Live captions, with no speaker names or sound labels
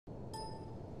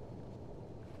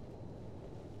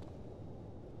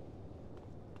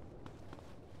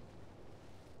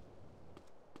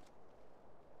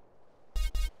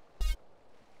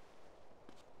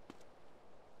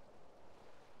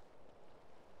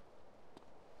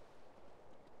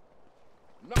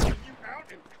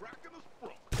and cracking a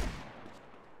sprunk.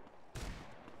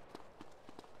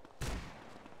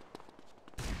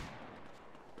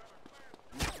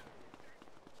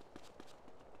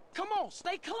 Come on,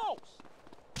 stay close.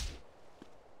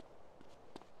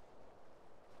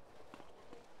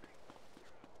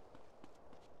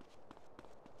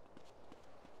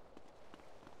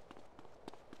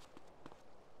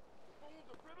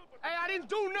 Hey, I didn't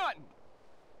do nothing.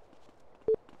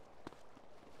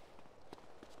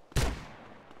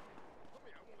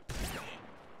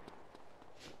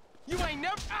 You ain't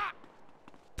never. Ah!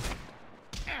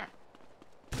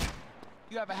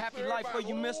 You have a happy life where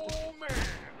you missed it. Oh, man.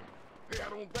 Hey, I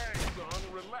don't bang, son.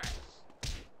 Relax.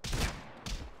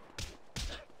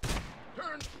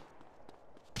 Turn.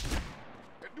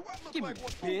 Hey, do I look Give like me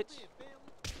one? bitch.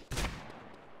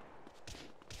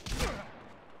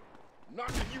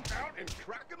 Knocking you out and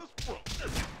cracking a sprunk.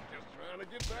 Just trying to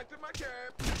get back to my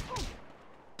cab.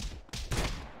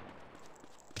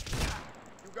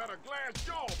 You got a glass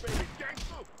jaw, baby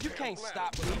gangster. You can't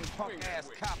stop me, punk-ass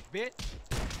cop, bitch.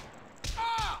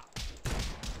 Ah!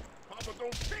 Papa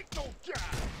don't take no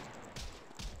jive.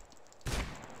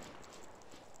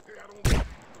 Hey, I don't bang,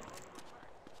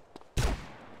 son.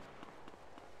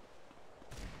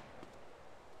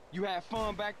 You had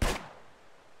fun back there?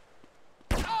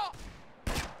 Oh!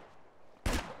 Come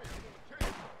here, I want to tell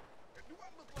you something. Hey, do I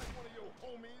look like one of your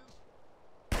homies?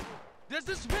 Does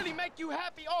this really make you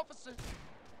happy, officer?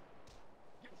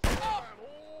 Oh,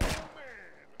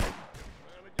 man. Just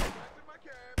trying to get back to my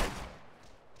cab.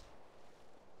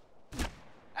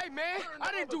 Hey, man,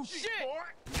 I didn't do shit.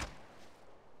 Boy.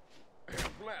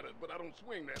 I'm flattered, but I don't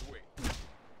swing that way.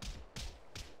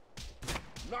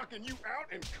 Knocking you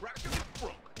out and cracking the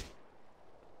front.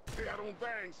 Hey, I don't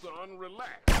bang, son.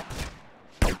 Relax.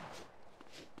 You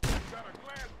got a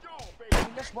glass jaw,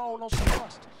 baby. Let's roll on some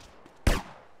busters.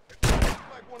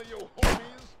 Like one of your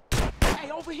homies. Hey,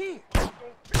 over here. Don't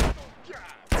take no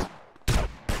jive.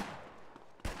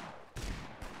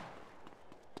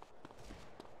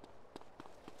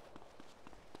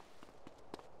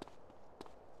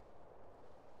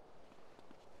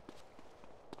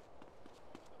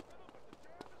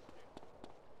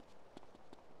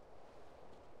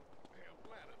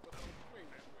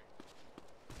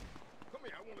 Come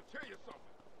here, I want to tell you something.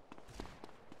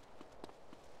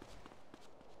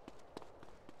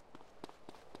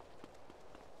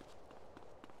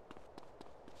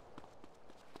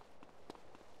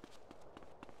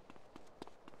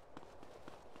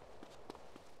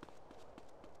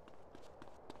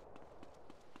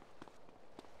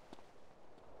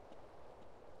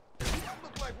 I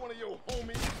look like one of your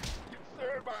homies. Get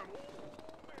served by an old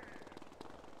man.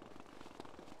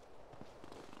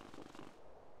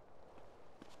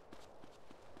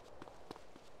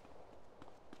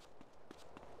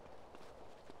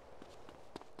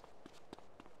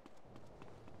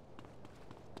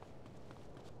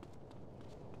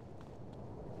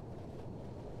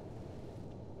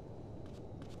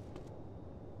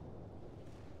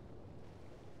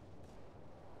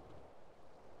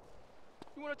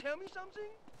 You want to tell me something?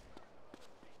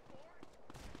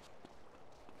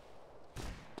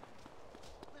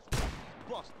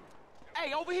 Busted.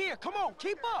 Hey, over here. Come on,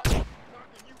 keep up. Knocking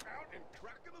you out and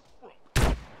cracking a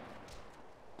sprunk.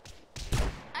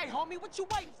 Hey, homie, what you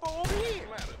waiting for over here?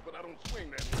 Flattered, but I don't swing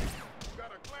that way. You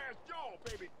got a glass jaw,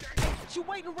 baby gangster. What you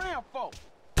waiting around for?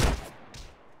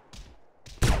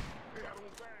 Hey, I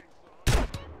don't bang,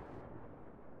 son.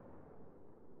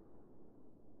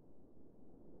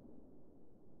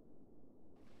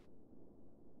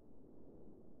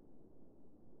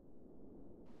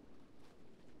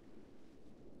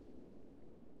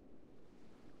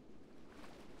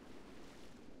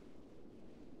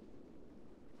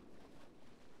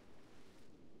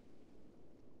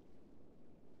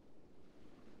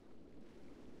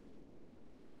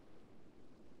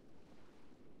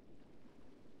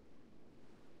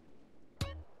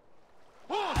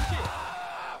 Bullshit!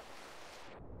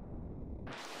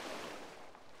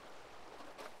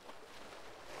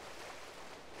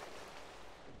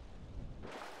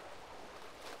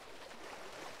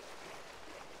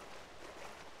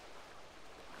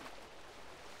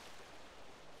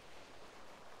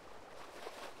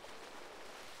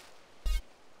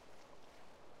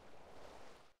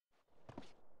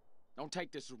 Don't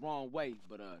take this the wrong way,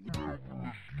 but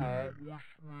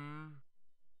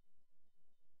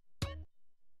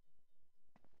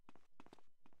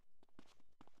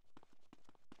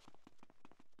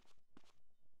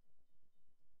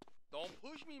Don't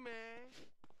push me, man.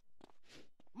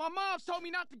 my mom's told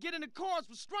me not to get in the cars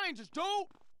with strangers, dude.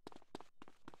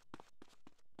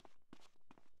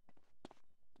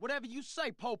 Whatever you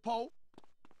say, Popo.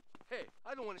 Hey,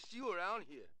 I don't want to see you around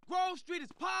here. Grove Street is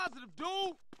positive, dude.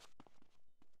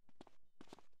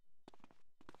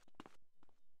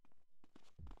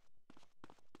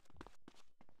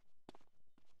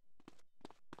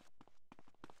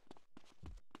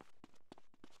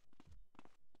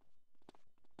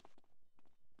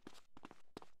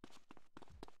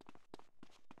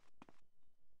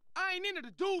 I ain't into the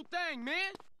dude thing,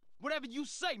 man. Whatever you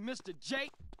say, Mr.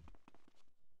 Jake.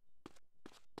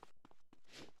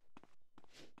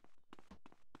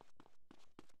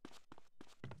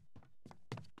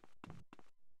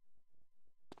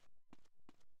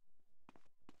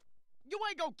 You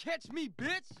ain't gonna catch me,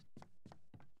 bitch.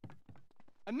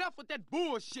 Enough with that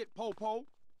bullshit, Popo.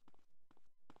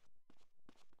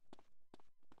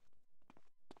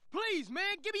 Please,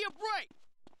 man, give me a break.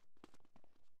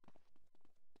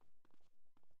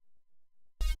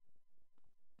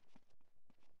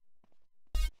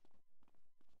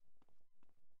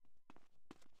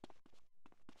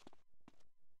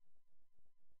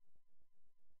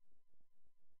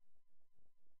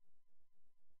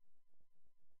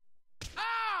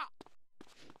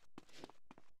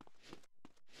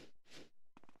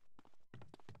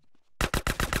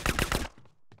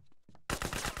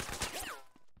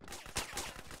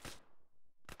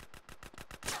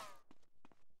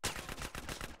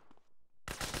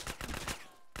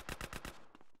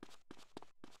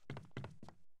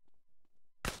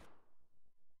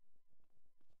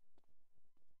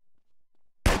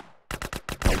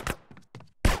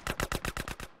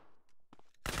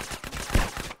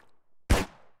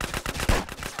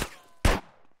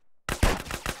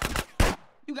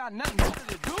 You got nothing better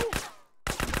to do?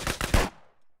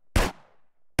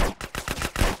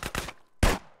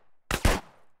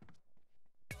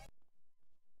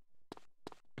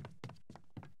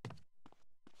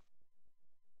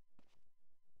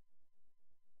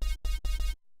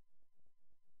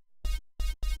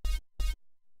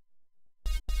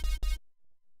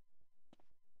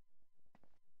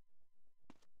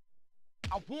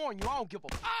 I warn you, I don't give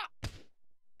a fuck.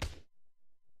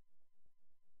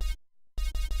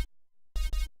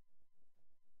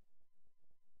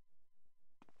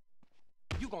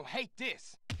 You gonna hate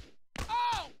this.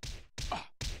 Oh! Oh!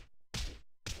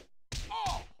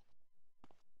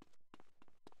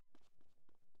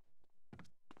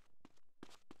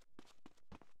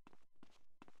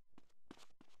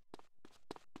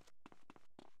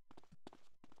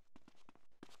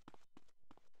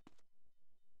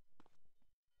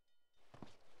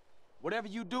 Whatever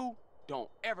you do, don't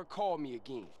ever call me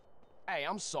again. Hey,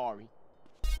 I'm sorry.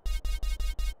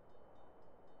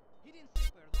 He didn't say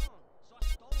perdón, so I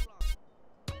stole on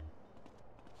him.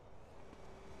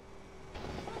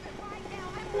 Move it right now.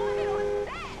 I want it on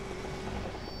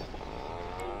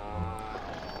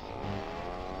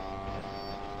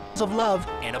set. Of love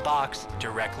in a box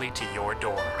directly to your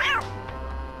door.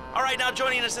 All right, now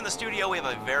joining us in the studio, we have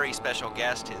a very special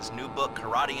guest. His new book,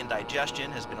 Karate and Digestion,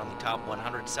 has been on the top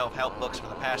 100 self-help books for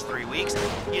the past 3 weeks.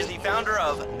 He is the founder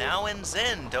of Now and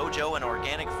Zen Dojo and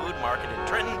Organic Food Market in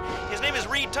Trenton. His name is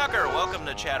Reed Tucker. Welcome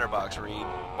to Chatterbox, Reed.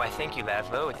 Why, thank you,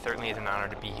 Laszlo. It certainly is an honor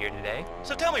to be here today.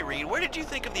 So tell me, Reed, where did you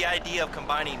think of the idea of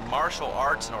combining martial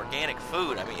arts and organic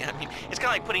food? I mean, it's kind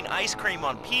of like putting ice cream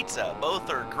on pizza. Both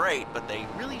are great, but they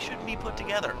really shouldn't be put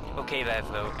together. Okay,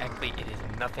 Laszlo, actually, it is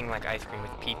nothing like ice cream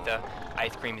with pizza.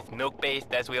 Ice cream is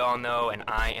milk-based, as we all know, and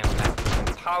I am lactose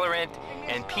intolerant.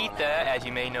 And pizza, as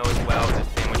you may know as well, is a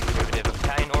sandwich derivative of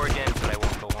Italian origin, but I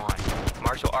won't go on.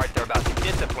 Martial arts are about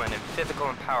discipline and physical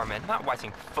empowerment, not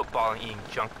watching football and eating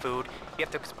junk food. You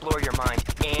have to explore your mind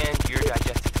and your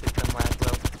digestive system,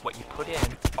 Laszlo. What you put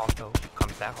in also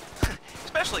comes out.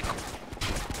 Especially...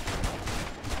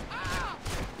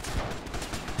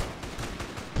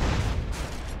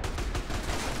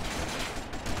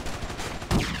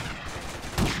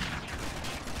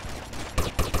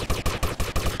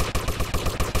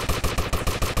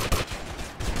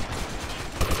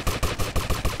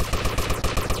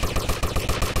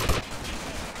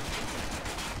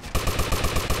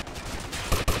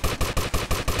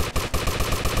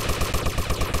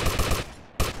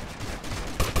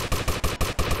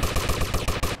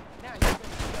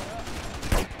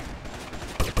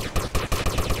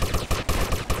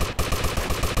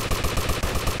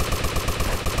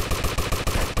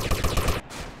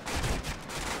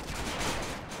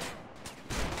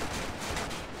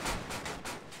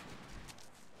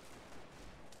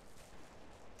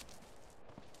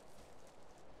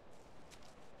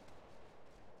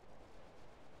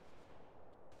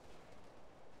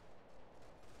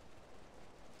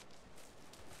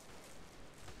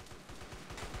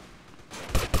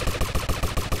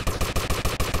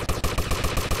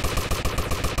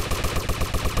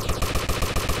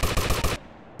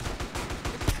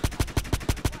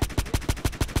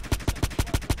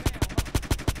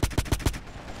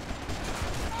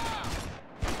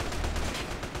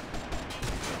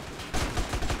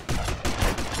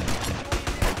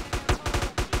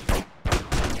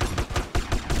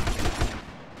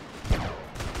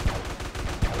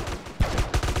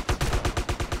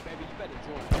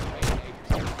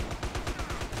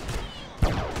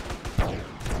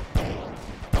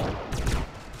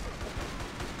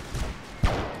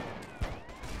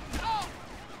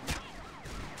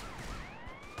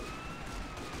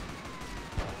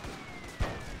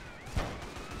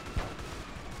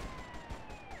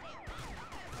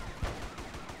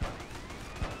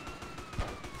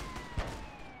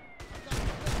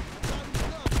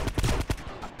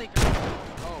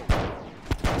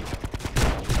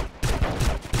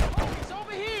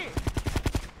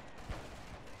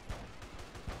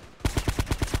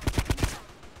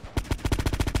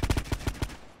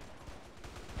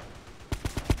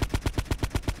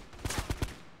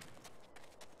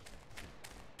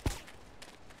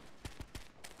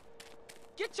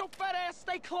 Get your fat ass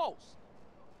stay close.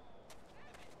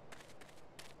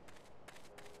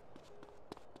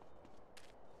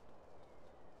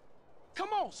 Come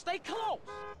on, stay close.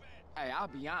 Hey, I'll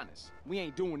be honest. We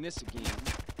ain't doing this again.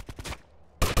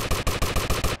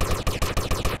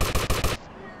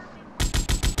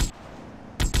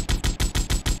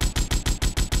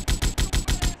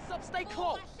 Stay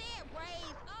close.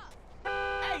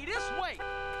 Hey, this way.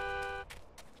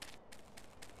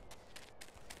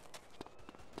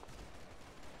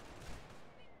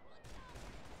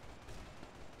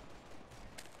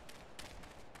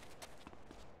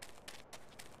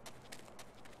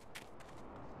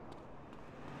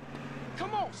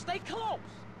 Come on, stay close.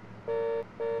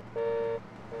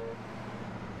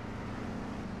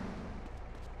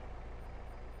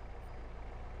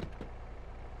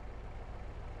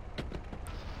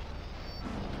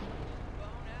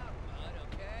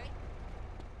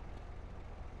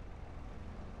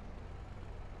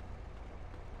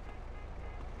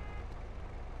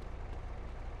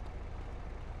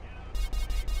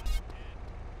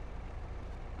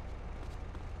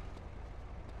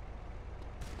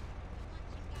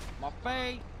 My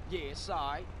fade? Yeah, it's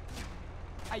alright.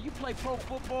 Hey, you play pro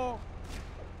football?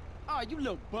 Oh, you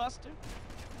little buster.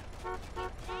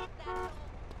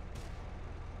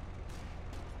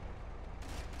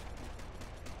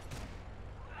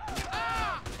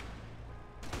 Ah!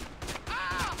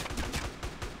 Ah!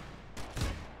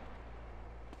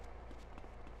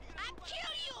 I'll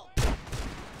kill you!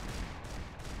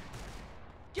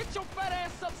 Get your fat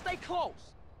ass up, stay close.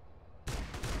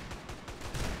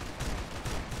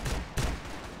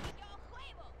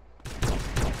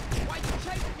 Why you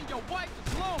chasing me? Your wife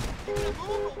is lonely. You gonna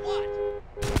move or what?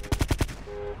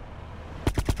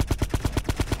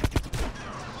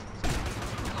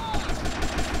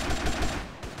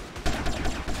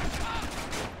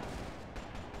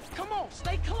 Come on,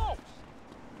 stay close.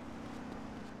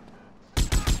 I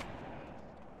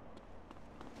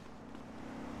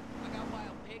got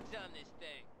wild pigs on this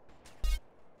thing.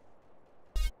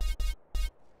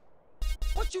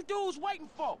 What you dudes waiting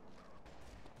for?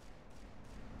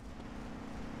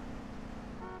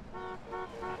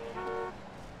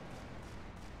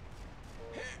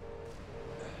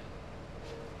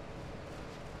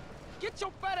 Get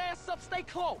your fat ass up, stay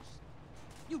close.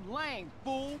 You lame,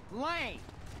 fool, lame.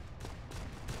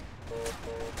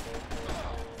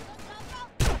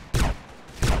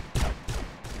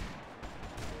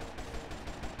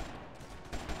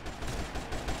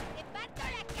 ¡Te parto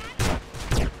la cara!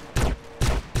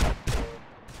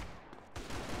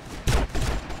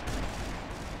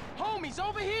 Homies,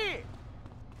 over here.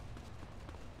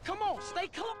 Come on, stay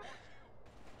close.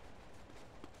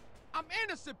 I'm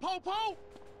innocent, Popo.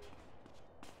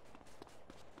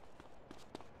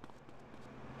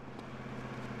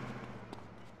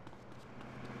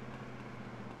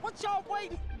 What y'all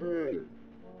waiting?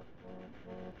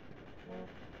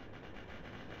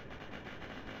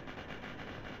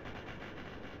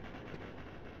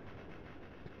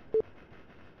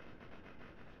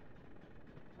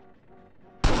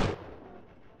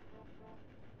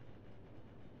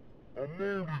 I'm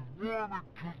only wanted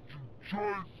because you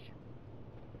chase.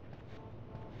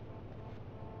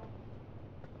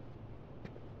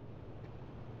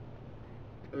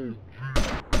 Oh,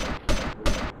 CJ,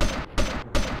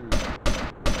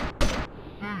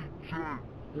 Wall Street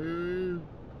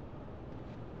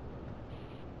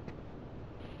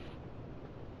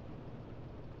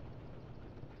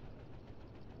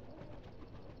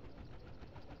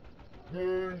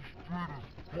is popping,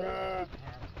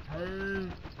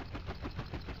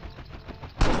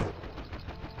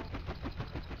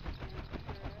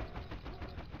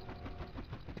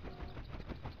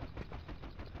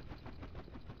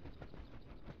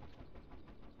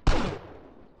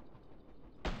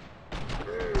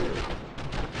 dude.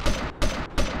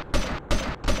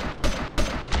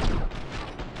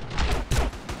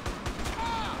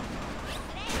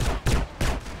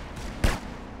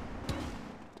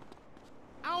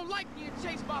 I don't like being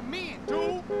chased by men,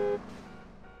 dude.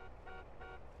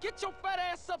 Get your fat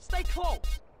ass up, stay close.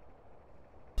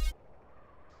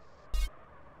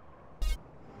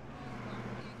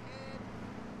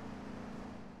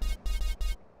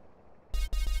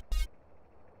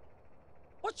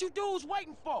 What you dudes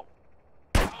waiting for?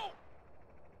 Oh!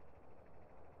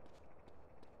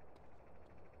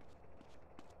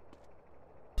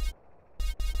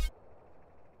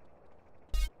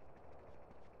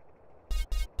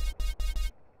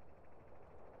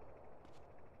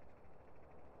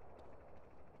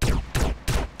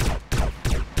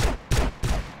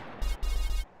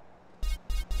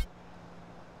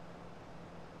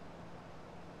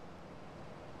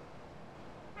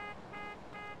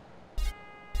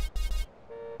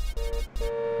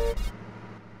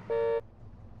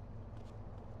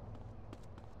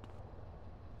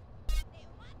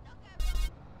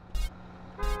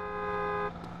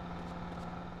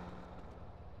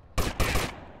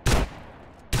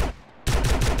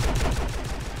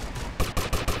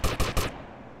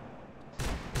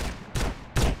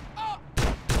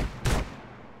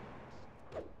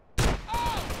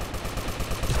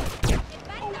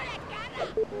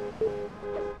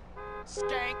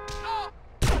 Skank. Oh!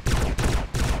 Face,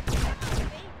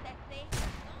 that's it.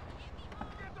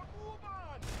 Get the move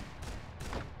on!